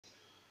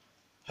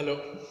Hello,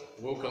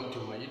 welcome to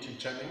my YouTube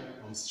channel.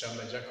 I'm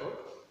Jacob.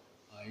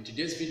 In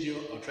today's video,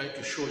 I'll try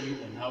to show you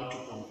on how to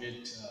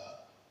convert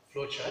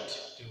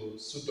flowchart to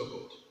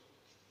pseudocode.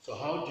 So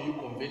how do you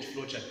convert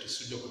flowchart to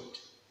pseudocode?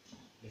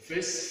 The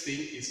first thing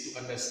is to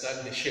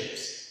understand the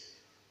shapes.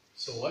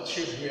 So what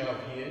shape we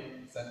have here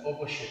is an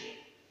oval shape.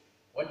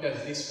 What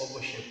does this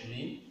oval shape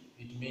mean?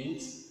 It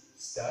means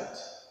start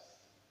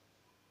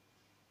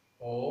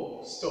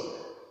or stop.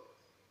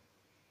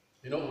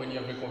 You know, when you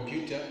have a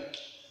computer,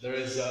 there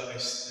is a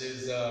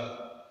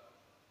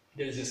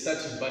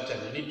starting button.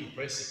 You need to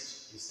press it.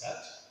 You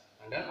start,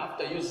 and then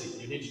after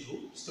using, you need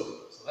to stop.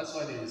 So that's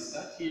why there is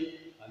start here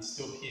and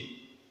stop here.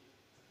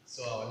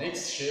 So our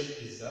next shape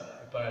is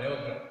a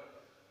parallelogram.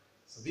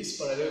 So this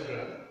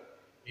parallelogram,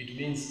 it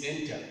means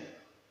enter.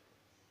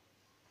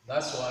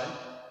 That's why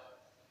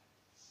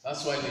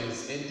there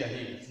is enter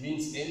here. It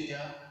means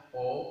enter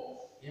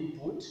or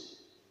input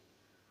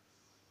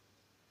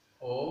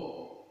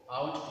or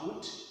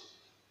output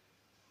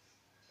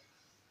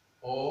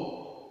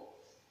or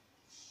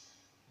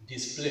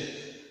display.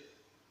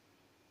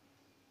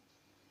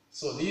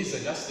 So these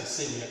are just the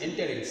same. You're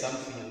entering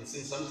something and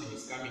saying something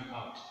is coming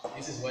out.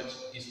 This is what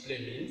display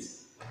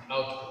means and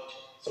output.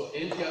 So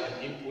enter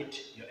and input,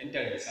 you're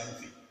entering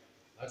something.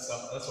 That's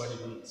what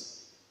it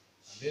means.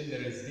 And then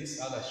there is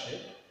this other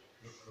shape,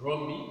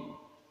 rhombi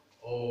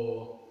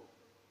or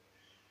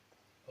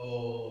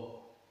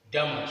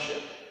diamond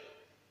shape.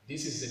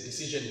 This is the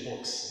decision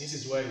box. This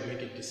is where you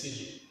make a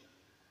decision.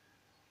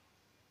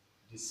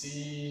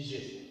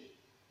 Decision.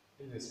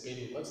 What's the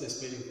spelling? What's the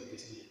spelling for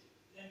decision?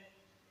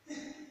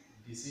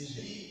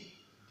 Decision.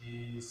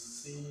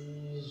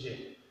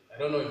 I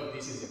don't know if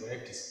this is the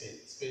correct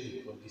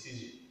spelling for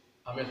decision.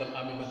 I'm a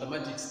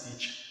mathematics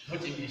teacher,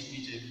 not English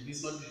teacher. If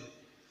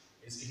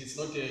it's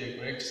not a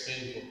correct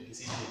spelling for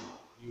decision,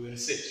 you will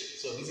search.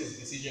 So this is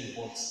decision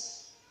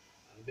box.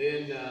 And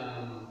then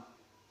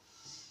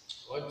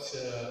what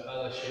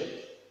other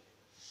shape?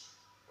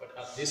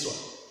 This one,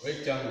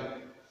 rectangle.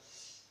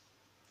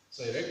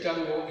 So a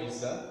rectangle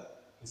is the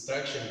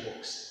instruction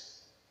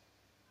box.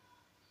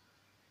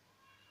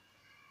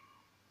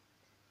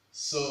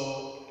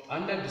 So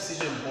under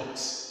decision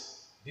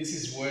box, this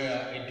is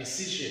where a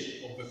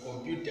decision of a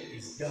computer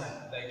is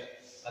done. Like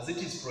as it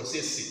is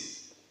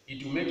processing,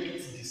 it will make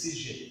its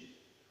decision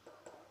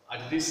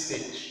at this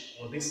stage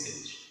or this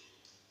stage.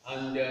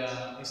 And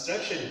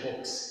instruction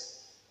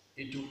box,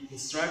 it will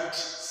instruct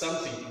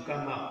something to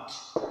come out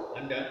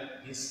under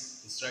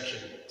this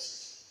instruction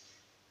box.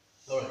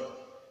 All right.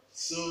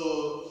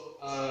 So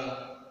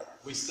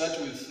we start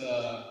with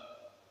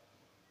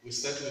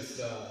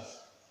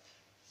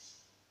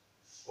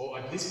or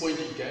at this point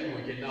in time,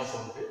 we can now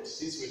convert.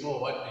 Since we know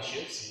what the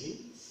shapes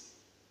mean,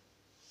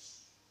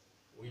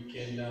 we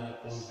can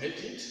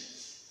convert it.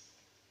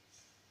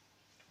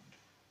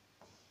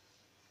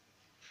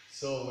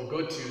 So we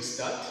go to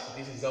start.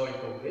 This is how we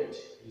convert.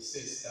 We say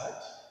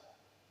start.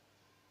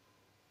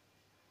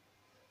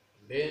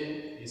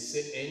 Then we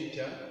say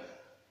enter.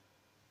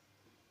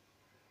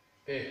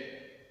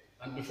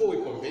 And before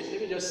we convert,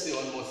 let me just say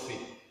one more thing.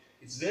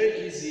 It's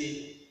very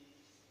easy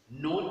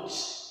not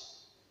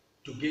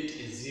to get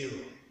a 0,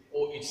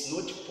 or it's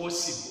not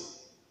possible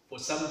for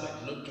somebody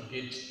not to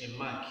get a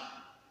mark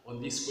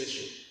on this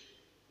question.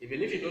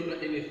 Even if you don't know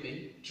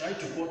anything, try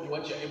to copy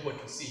what you're able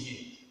to see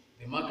here.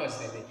 The markers,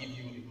 they may give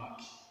you a mark.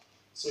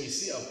 So you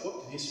see, I've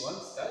copied this one,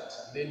 start,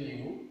 and then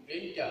you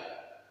enter.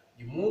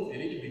 You move a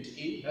little bit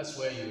in, that's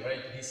where you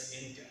write this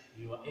enter.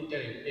 You are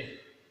entering A.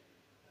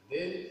 And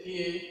then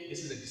here,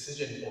 this is a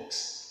decision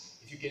box.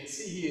 If you can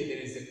see here,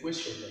 there is a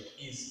question like,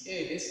 is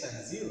A less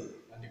than 0?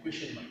 And the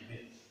question mark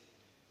there.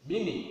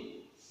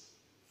 Meaning,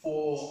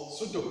 for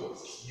pseudocode,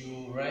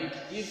 you write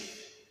if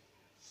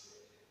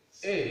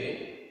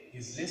A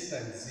is less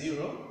than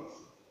 0.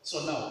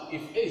 So now,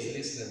 if A is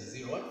less than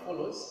 0, what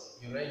follows?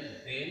 You write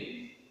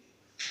then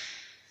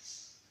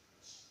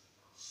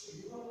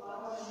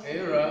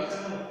error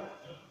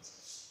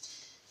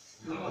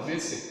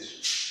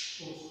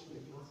message.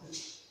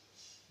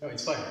 No,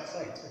 it's fine.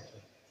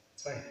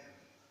 It's fine.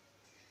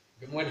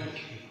 Good morning.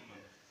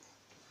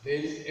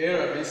 Then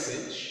error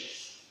message.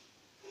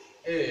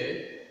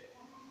 A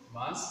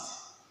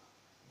must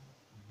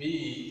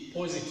be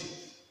positive.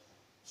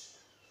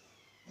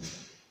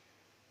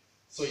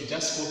 So you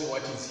just copy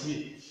what is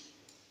here.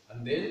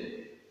 And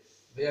then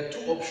there are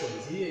two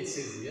options. Here it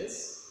says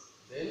yes.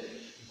 Then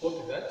you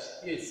copy that.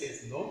 Here it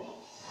says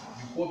no.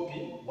 You copy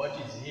what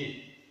is here.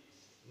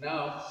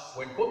 Now,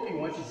 when copying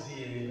what is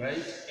here, you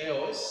write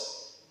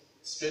else,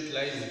 straight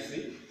line with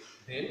it.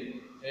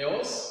 Then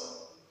else,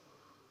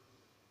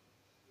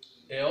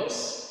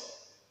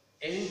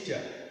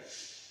 enter.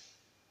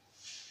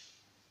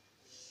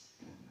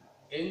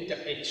 Enter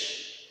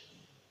H.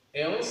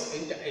 Else,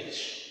 enter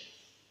H.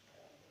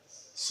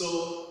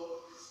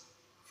 So,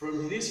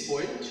 from this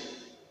point,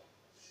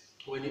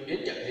 when you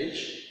enter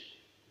H,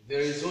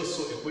 there is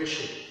also a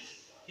question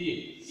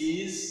here.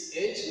 Is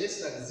H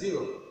less than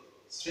 0?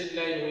 Straight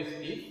line with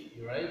if,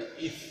 you write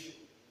if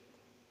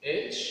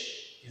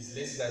H is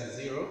less than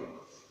 0,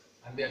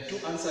 And there are two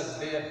answers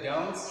there,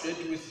 down,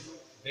 straight with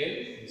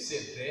then, you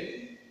say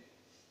then.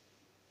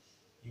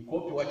 You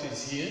copy what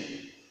is here,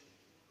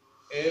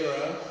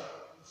 error,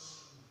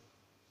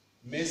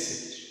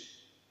 message.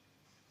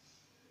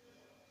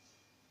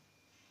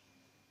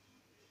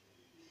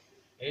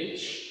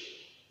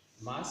 H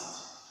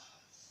must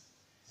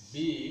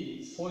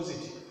be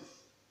positive.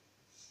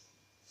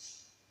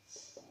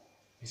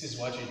 This is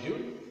what you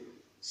do.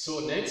 So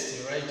next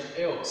you write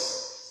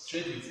else,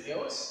 straight with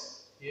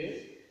else here.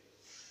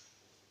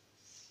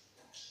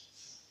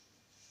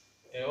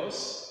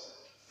 Else.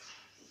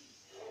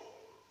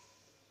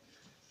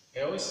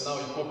 Else, now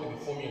you copy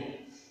the formula.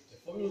 The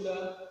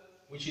formula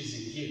which is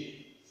in here.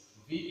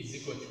 V is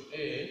equal to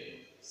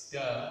A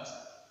star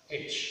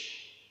H.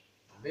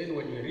 Then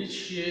when you reach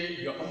here,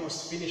 you're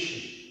almost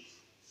finishing.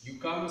 You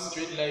come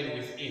straight line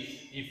with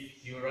if.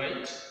 If you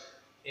write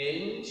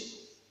and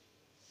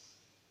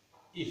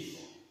if.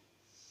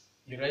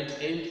 You write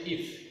and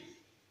if.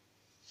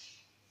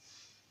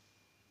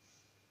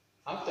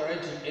 After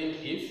writing and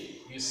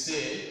if, you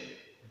say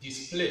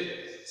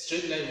display.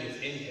 Straight line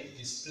with enter.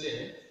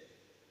 Display.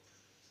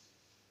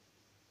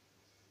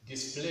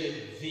 Display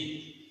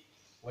V.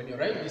 When you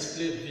write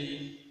display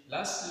V,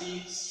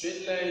 lastly,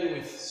 straight line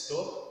with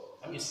stop.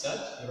 When you start,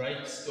 you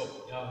write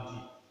stop down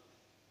here.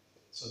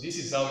 So this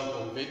is how you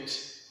convert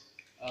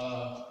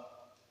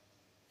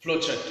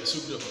flowchart to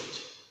pseudo.